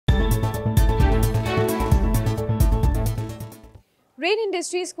Rain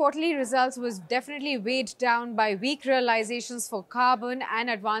Industries' quarterly results was definitely weighed down by weak realizations for carbon and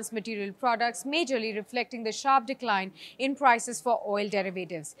advanced material products, majorly reflecting the sharp decline in prices for oil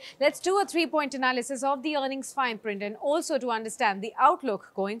derivatives. Let's do a three-point analysis of the earnings fine print and also to understand the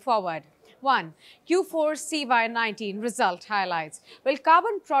outlook going forward. 1. Q4 CY19 result highlights. Well,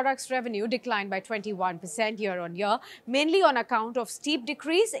 carbon products revenue declined by 21% year-on-year, mainly on account of steep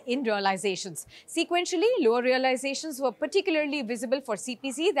decrease in realizations. Sequentially, lower realizations were particularly visible for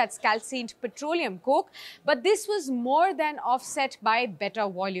CPC, that's calcined petroleum coke, but this was more than offset by better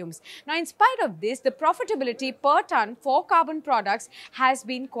volumes. Now, in spite of this, the profitability per ton for carbon products has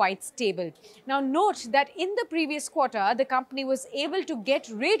been quite stable. Now, note that in the previous quarter, the company was able to get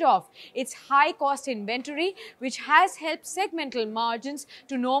rid of its high-cost inventory, which has helped segmental margins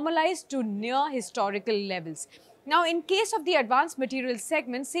to normalize to near historical levels. Now, in case of the advanced materials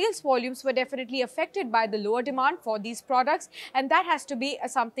segment, sales volumes were definitely affected by the lower demand for these products, and that has to be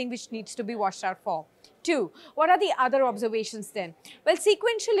something which needs to be watched out for. 2. What are the other observations then? Well,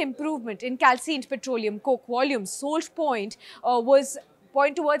 sequential improvement in calcined petroleum coke volumes sold point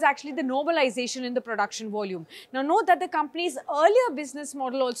towards actually the normalization in the production volume. Now, note that the company's earlier business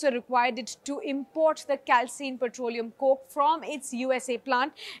model also required it to import the calcined petroleum coke from its USA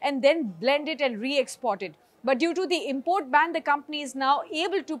plant and then blend it and re-export it. But due to the import ban, the company is now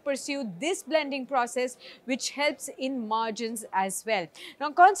able to pursue this blending process, which helps in margins as well.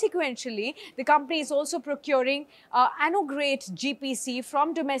 Now, consequentially, the company is also procuring anode-grade GPC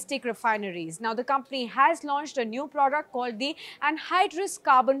from domestic refineries. Now, the company has launched a new product called the anhydrous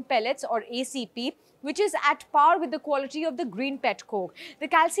carbon pellets or ACP, which is at par with the quality of the green pet coke. The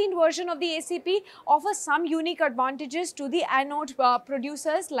calcined version of the ACP offers some unique advantages to the anode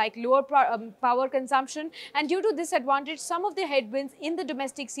producers like lower power consumption, and due to this advantage, some of the headwinds in the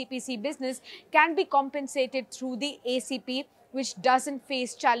domestic CPC business can be compensated through the ACP, which doesn't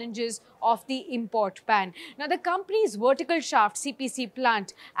face challenges of the import ban. Now, the company's vertical shaft CPC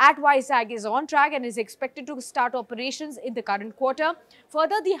plant at Vizag is on track and is expected to start operations in the current quarter.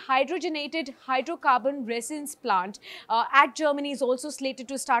 Further, the hydrogenated hydrocarbon resins plant at Germany is also slated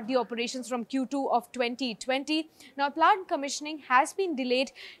to start the operations from Q2 of 2020. Now, plant commissioning has been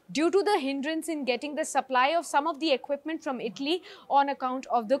delayed due to the hindrance in getting the supply of some of the equipment from Italy on account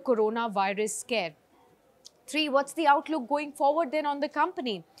of the coronavirus scare. 3. What's the outlook going forward then on the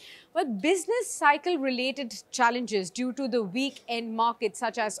company? Well, business cycle related challenges due to the weak end markets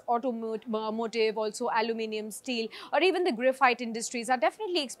such as automotive, also aluminium, steel, or even the graphite industries are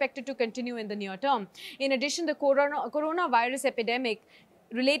definitely expected to continue in the near term. In addition, the coronavirus epidemic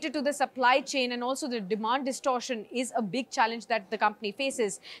related to the supply chain and also the demand distortion is a big challenge that the company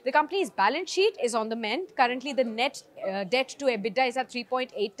faces. The company's balance sheet is on the mend. Currently, the net debt to EBITDA is at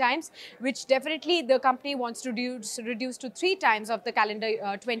 3.8 times, which definitely the company wants to reduce to 3 times of the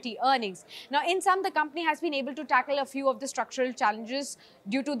calendar 20 earnings. Now, in sum, the company has been able to tackle a few of the structural challenges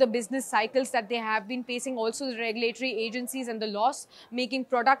due to the business cycles that they have been facing, also the regulatory agencies and the loss-making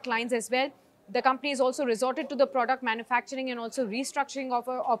product lines as well. The company has also resorted to the product manufacturing and also restructuring of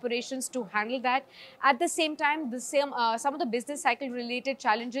operations to handle that. At the same time, some of the business cycle related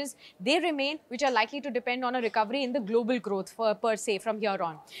challenges, they remain, which are likely to depend on a recovery in the global growth per se from here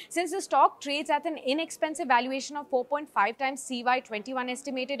on. Since the stock trades at an inexpensive valuation of 4.5 times CY21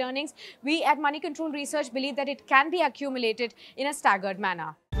 estimated earnings, we at Moneycontrol Research believe that it can be accumulated in a staggered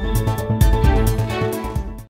manner.